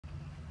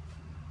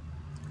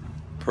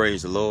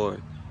Praise the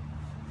Lord.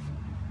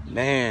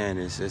 Man,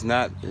 it's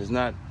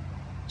not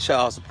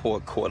child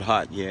support court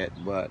hot yet,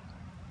 but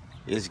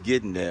it's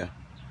getting there.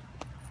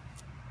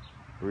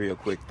 Real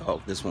quick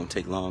thought. This won't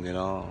take long at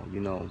all. You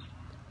know,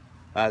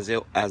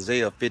 Isaiah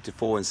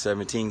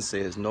 54:17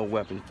 says, "No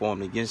weapon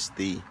formed against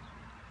thee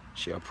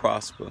shall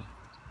prosper."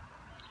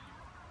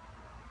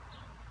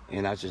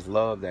 And I just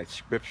love that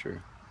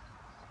scripture.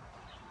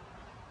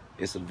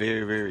 It's a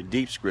very, very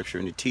deep scripture,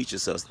 and it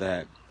teaches us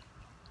that,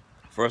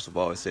 first of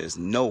all, it says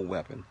no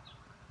weapon.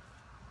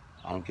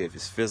 I don't care if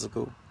it's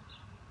physical,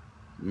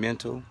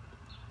 mental,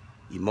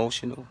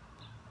 emotional,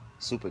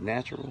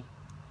 supernatural,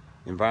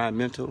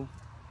 environmental,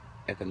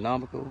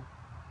 economical,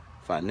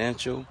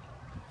 financial,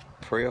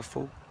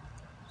 prayerful,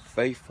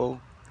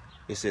 faithful.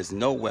 It says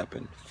no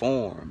weapon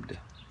formed.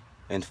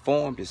 And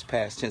formed is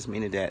past tense,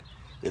 meaning that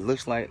it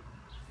looks like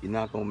you're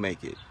not going to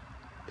make it.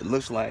 It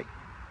looks like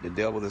the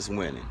devil is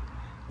winning.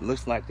 It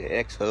looks like the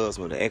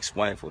ex-husband or the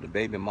ex-wife or the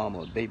baby mama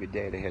or baby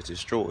daddy has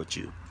destroyed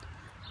you.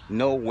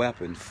 No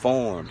weapon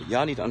formed.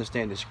 Y'all need to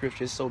understand the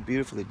scripture. It's so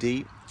beautifully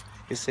deep.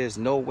 It says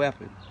no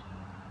weapon.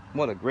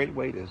 What a great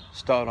way to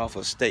start off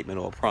a statement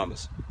or a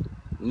promise.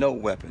 No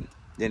weapon.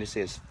 Then it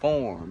says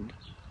formed.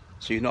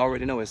 So you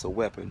already know it's a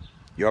weapon.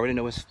 You already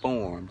know it's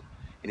formed.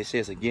 And it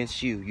says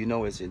against you. You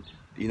know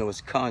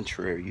it's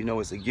contrary. You know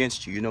it's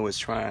against you. You know it's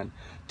trying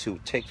to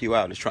take you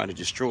out. It's trying to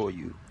destroy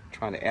you.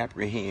 Trying to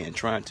apprehend.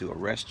 Trying to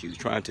arrest you.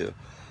 Trying to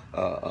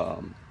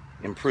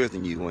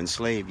imprison you or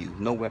enslave you.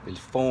 No weapon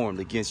formed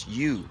against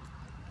you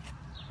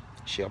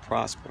shall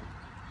prosper.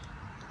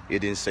 It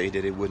didn't say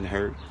that it wouldn't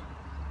hurt.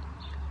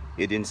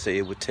 It didn't say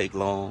it would take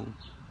long.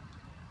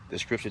 The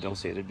scripture don't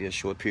say it'd be a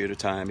short period of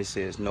time. It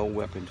says no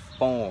weapon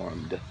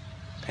formed,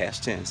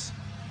 past tense,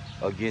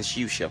 against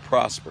you shall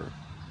prosper.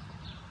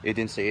 It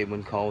didn't say it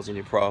wouldn't cause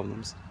any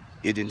problems.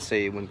 It didn't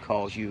say it wouldn't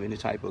cause you any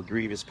type of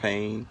grievous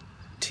pain,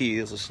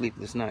 tears, or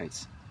sleepless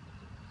nights.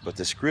 But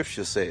the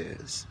scripture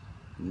says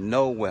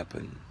no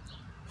weapon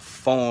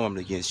formed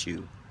against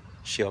you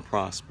shall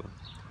prosper.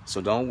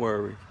 So don't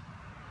worry.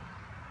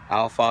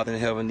 Our Father in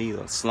heaven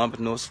neither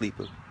slumbereth nor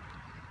sleepeth.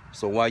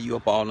 So why you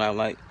up all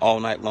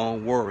night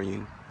long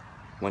worrying,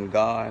 when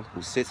God,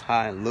 who sits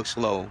high and looks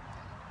low,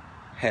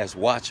 has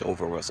watch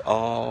over us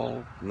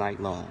all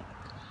night long?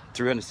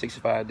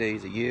 365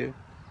 days a year,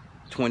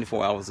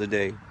 24 hours a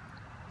day,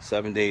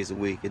 7 days a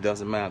week. It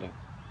doesn't matter.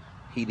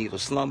 He neither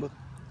slumbereth,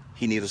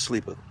 he neither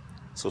sleepeth.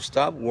 So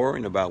stop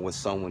worrying about what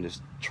someone is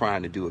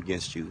trying to do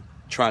against you,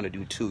 trying to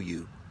do to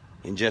you.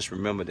 And just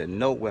remember that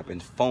no weapon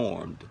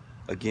formed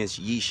against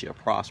ye shall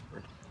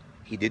prosper.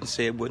 He didn't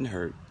say it wouldn't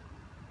hurt.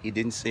 He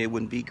didn't say it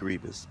wouldn't be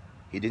grievous.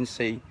 He didn't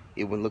say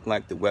it wouldn't look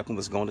like the weapon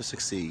was going to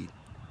succeed.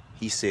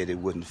 He said it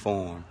wouldn't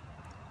form.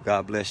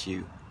 God bless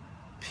you.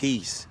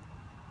 Peace.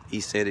 He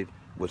said it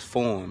would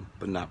form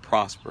but not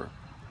prosper.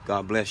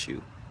 God bless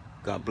you.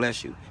 God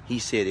bless you. He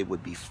said it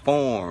would be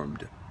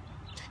formed.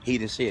 He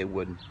didn't say it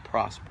wouldn't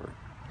prosper.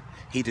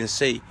 He didn't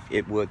say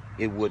it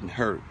wouldn't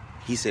hurt.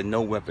 He said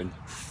no weapon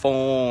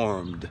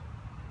formed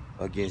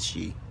against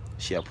ye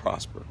shall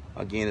prosper.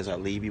 Again, as I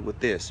leave you with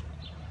this,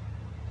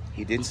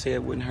 he didn't say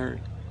it wouldn't hurt.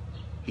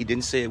 He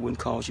didn't say it wouldn't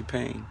cause you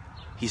pain.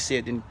 He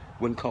said it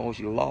wouldn't cause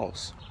you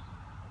loss.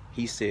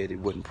 He said it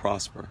wouldn't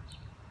prosper.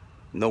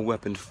 No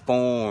weapon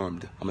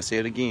formed. I'm going to say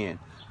it again.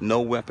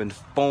 No weapon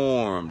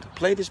formed.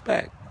 Play this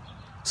back.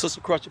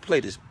 Sister Crutcher,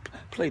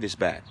 play this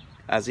back.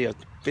 Isaiah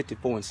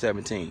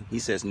 54:17. He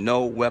says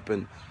no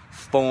weapon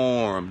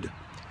formed.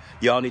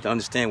 Y'all need to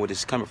understand where this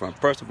is coming from.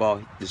 First of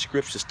all, the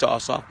scripture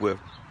starts off with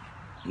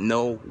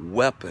no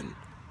weapon.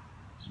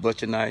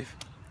 Butcher knife,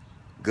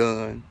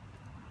 gun,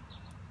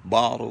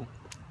 bottle,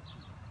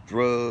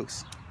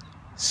 drugs,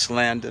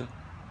 slander,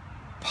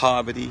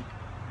 poverty,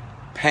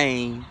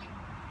 pain,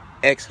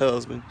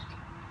 ex-husband,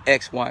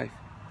 ex-wife,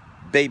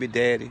 baby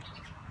daddy,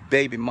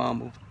 baby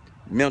mama,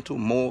 mental,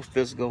 moral,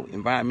 physical,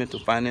 environmental,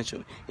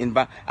 financial.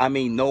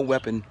 No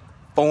weapon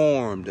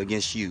formed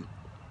against you.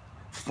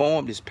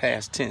 Formed is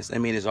past tense.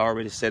 It's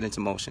already set into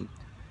motion.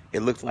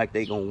 It looks like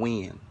they're going to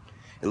win.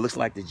 It looks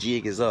like the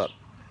jig is up.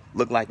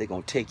 Look like they're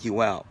going to take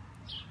you out.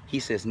 He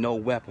says no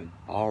weapon.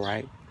 All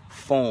right.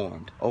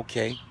 Formed.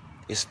 Okay.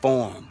 It's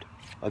formed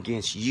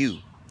against you.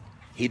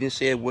 He didn't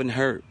say it wouldn't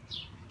hurt.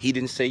 He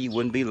didn't say you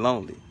wouldn't be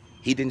lonely.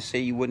 He didn't say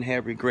you wouldn't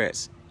have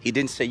regrets. He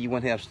didn't say you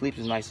wouldn't have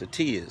sleepless nights or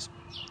tears.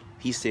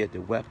 He said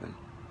the weapon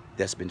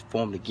that's been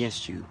formed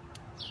against you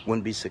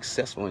wouldn't be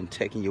successful in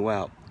taking you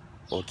out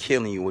or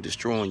killing you or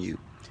destroying you.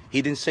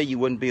 He didn't say you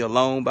wouldn't be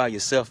alone by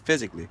yourself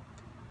physically,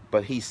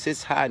 but he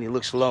sits high and he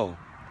looks low.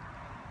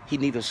 He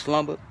neither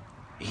slumbered,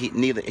 he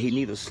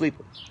neither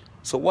sleepeth.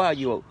 So why are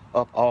you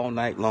up all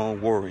night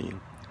long worrying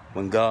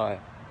when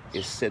God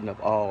is sitting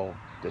up all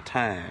the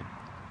time,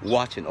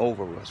 watching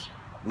over us,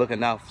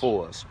 looking out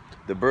for us?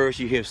 The birds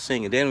you hear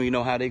singing, they don't even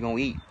know how they're going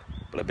to eat,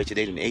 but I bet you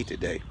they didn't eat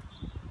today.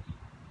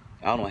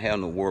 I don't have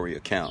no worry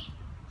account.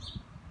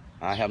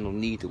 I have no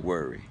need to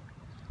worry.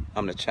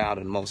 I'm the child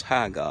of the Most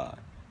High God.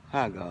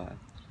 Hi, God.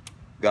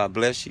 God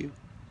bless you.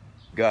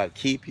 God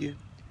keep you.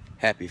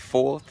 Happy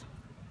 4th.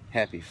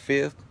 Happy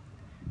 5th.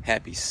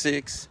 Happy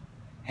 6.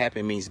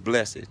 Happy means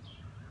blessed.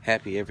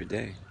 Happy every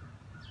day.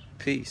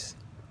 Peace.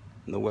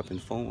 No weapon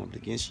formed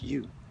against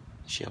you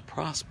shall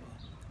prosper.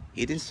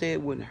 He didn't say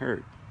it wouldn't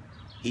hurt.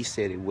 He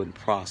said it wouldn't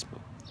prosper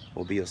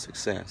or be a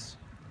success.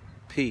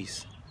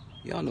 Peace.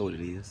 Y'all know what it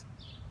is.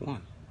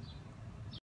 1.